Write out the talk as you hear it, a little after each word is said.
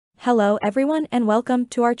Hello everyone and welcome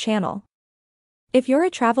to our channel. If you're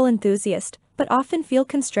a travel enthusiast, but often feel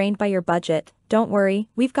constrained by your budget, don't worry,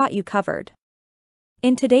 we've got you covered.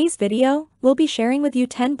 In today's video, we'll be sharing with you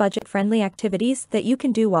 10 budget-friendly activities that you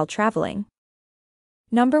can do while traveling.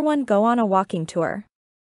 Number 1. Go on a walking tour.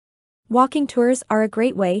 Walking tours are a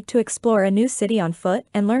great way to explore a new city on foot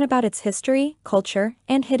and learn about its history, culture,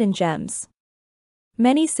 and hidden gems.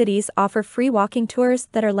 Many cities offer free walking tours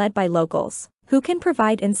that are led by locals, who can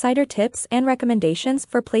provide insider tips and recommendations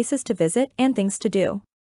for places to visit and things to do.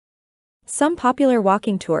 Some popular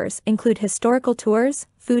walking tours include historical tours,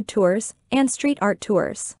 food tours, and street art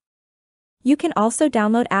tours. You can also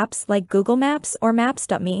download apps like Google Maps or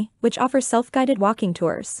Maps.me, which offer self-guided walking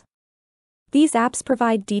tours. These apps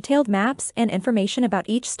provide detailed maps and information about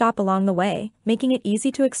each stop along the way, making it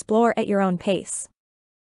easy to explore at your own pace.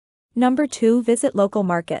 Number 2. Visit local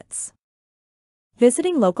markets.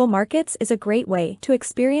 Visiting local markets is a great way to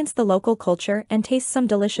experience the local culture and taste some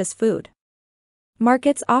delicious food.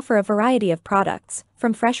 Markets offer a variety of products,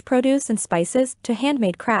 from fresh produce and spices to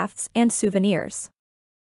handmade crafts and souvenirs.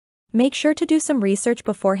 Make sure to do some research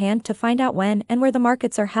beforehand to find out when and where the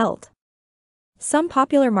markets are held. Some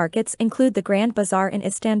popular markets include the Grand Bazaar in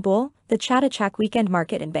Istanbul, the Chatuchak Weekend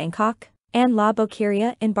Market in Bangkok, and La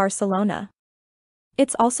Boqueria in Barcelona.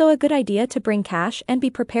 It's also a good idea to bring cash and be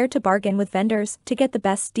prepared to bargain with vendors to get the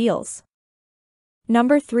best deals.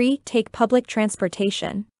 Number 3. Take public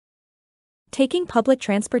transportation. Taking public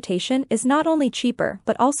transportation is not only cheaper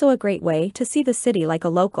but also a great way to see the city like a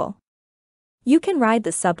local. You can ride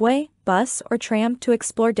the subway, bus, or tram to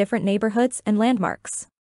explore different neighborhoods and landmarks.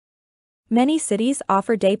 Many cities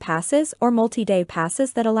offer day passes or multi-day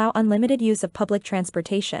passes that allow unlimited use of public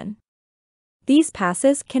transportation. These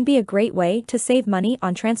passes can be a great way to save money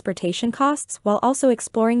on transportation costs while also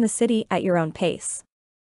exploring the city at your own pace.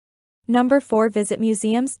 Number 4. Visit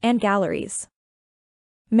museums and galleries.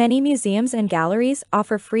 Many museums and galleries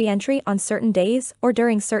offer free entry on certain days or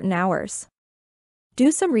during certain hours.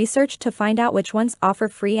 Do some research to find out which ones offer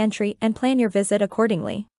free entry and plan your visit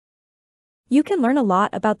accordingly. You can learn a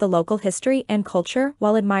lot about the local history and culture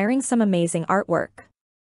while admiring some amazing artwork.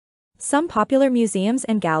 Some popular museums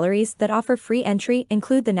and galleries that offer free entry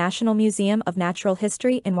include the National Museum of Natural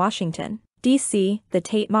History in Washington, D.C., the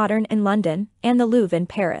Tate Modern in London, and the Louvre in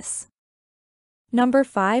Paris. Number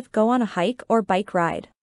 5. Go on a hike or bike ride.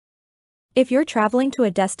 If you're traveling to a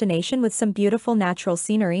destination with some beautiful natural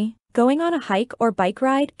scenery, going on a hike or bike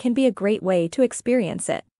ride can be a great way to experience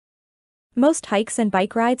it. Most hikes and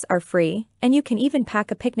bike rides are free, and you can even pack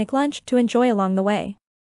a picnic lunch to enjoy along the way.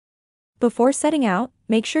 Before setting out,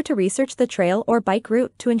 make sure to research the trail or bike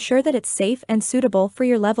route to ensure that it's safe and suitable for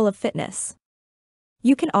your level of fitness.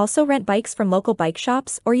 You can also rent bikes from local bike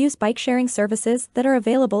shops or use bike-sharing services that are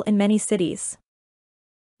available in many cities.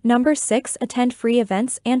 Number 6. Attend free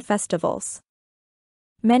events and festivals.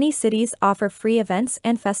 Many cities offer free events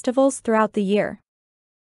and festivals throughout the year.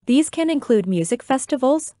 These can include music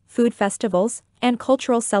festivals, food festivals, and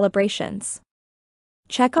cultural celebrations.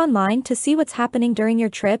 Check online to see what's happening during your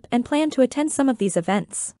trip and plan to attend some of these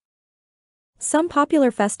events. Some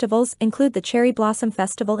popular festivals include the Cherry Blossom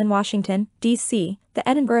Festival in Washington, D.C., the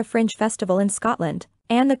Edinburgh Fringe Festival in Scotland,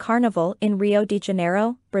 and the Carnival in Rio de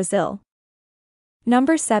Janeiro, Brazil.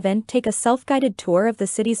 Number 7. Take a self-guided tour of the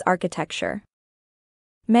city's architecture.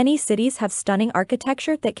 Many cities have stunning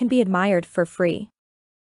architecture that can be admired for free.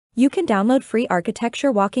 You can download free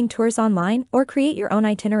architecture walking tours online or create your own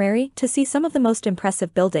itinerary to see some of the most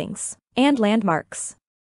impressive buildings and landmarks.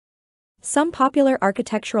 Some popular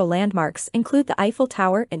architectural landmarks include the Eiffel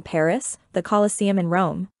Tower in Paris, the Colosseum in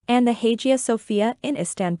Rome, and the Hagia Sophia in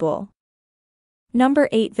Istanbul. Number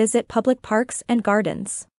 8. Visit public parks and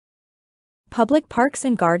gardens. Public parks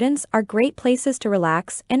and gardens are great places to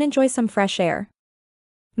relax and enjoy some fresh air.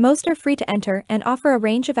 Most are free to enter and offer a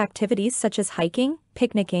range of activities such as hiking,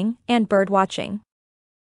 picnicking, and bird watching.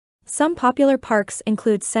 Some popular parks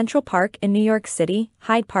include Central Park in New York City,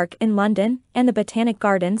 Hyde Park in London, and the Botanic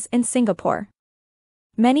Gardens in Singapore.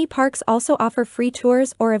 Many parks also offer free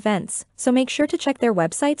tours or events, so make sure to check their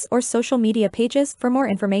websites or social media pages for more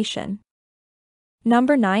information.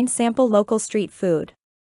 Number 9. Sample local street food.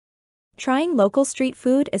 Trying local street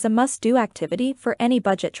food is a must-do activity for any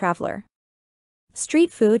budget traveler.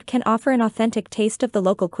 Street food can offer an authentic taste of the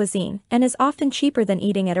local cuisine and is often cheaper than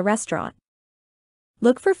eating at a restaurant.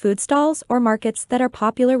 Look for food stalls or markets that are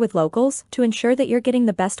popular with locals to ensure that you're getting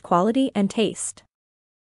the best quality and taste.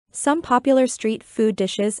 Some popular street food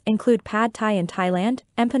dishes include pad thai in Thailand,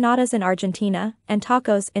 empanadas in Argentina, and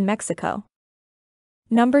tacos in Mexico.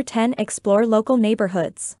 Number 10. Explore local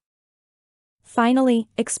neighborhoods. Finally,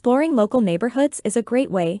 exploring local neighborhoods is a great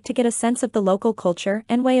way to get a sense of the local culture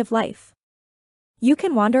and way of life. You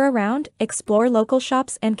can wander around, explore local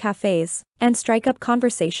shops and cafes, and strike up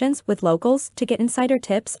conversations with locals to get insider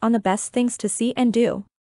tips on the best things to see and do.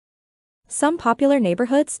 Some popular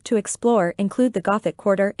neighborhoods to explore include the Gothic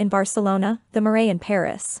Quarter in Barcelona, the Marais in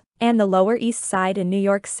Paris, and the Lower East Side in New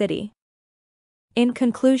York City. In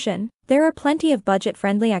conclusion, there are plenty of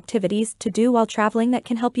budget-friendly activities to do while traveling that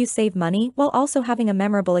can help you save money while also having a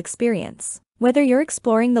memorable experience. Whether you're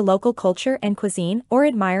exploring the local culture and cuisine or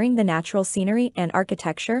admiring the natural scenery and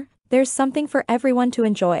architecture, there's something for everyone to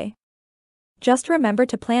enjoy. Just remember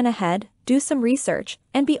to plan ahead, do some research,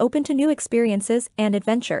 and be open to new experiences and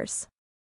adventures.